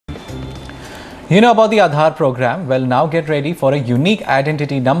You know about the Aadhaar program? Well, now get ready for a unique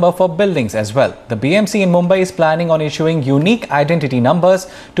identity number for buildings as well. The BMC in Mumbai is planning on issuing unique identity numbers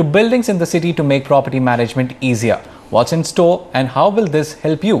to buildings in the city to make property management easier. What's in store and how will this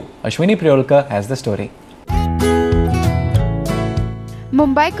help you? Ashwini Priyolkar has the story.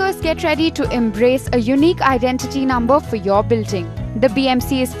 Mumbaikars, get ready to embrace a unique identity number for your building. The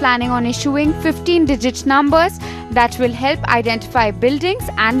BMC is planning on issuing 15-digit numbers that will help identify buildings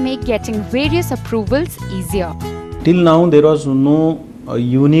and make getting various approvals easier. Till now, there was no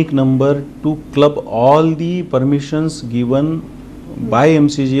unique number to club all the permissions given by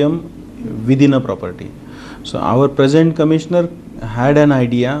MCGM within a property. So our present commissioner had an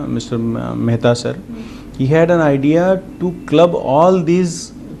idea, Mr. Mehta sir. He had an idea to club all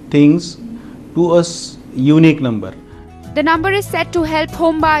these things to a unique number. The number is set to help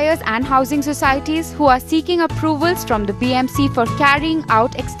home buyers and housing societies who are seeking approvals from the BMC for carrying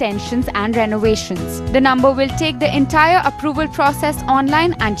out extensions and renovations. The number will take the entire approval process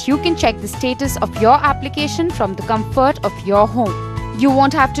online and you can check the status of your application from the comfort of your home. You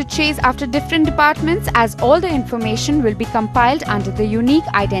won't have to chase after different departments as all the information will be compiled under the unique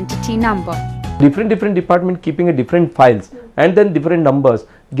identity number. Different department keeping a different files and then different numbers,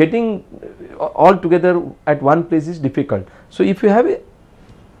 getting all together at one place is difficult. So if you have a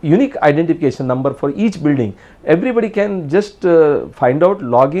unique identification number for each building, everybody can just find out,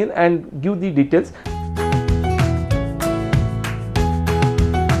 log in and give the details.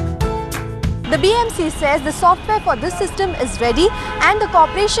 The BMC says the software for this system is ready and the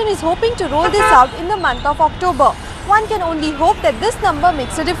corporation is hoping to roll this out in the month of October. One can only hope that this number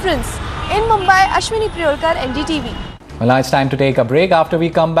makes a difference. In Mumbai, Ashwini Priyolkar, NDTV. Well, now it's time to take a break. After we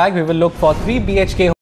come back, we will look for 3 BHK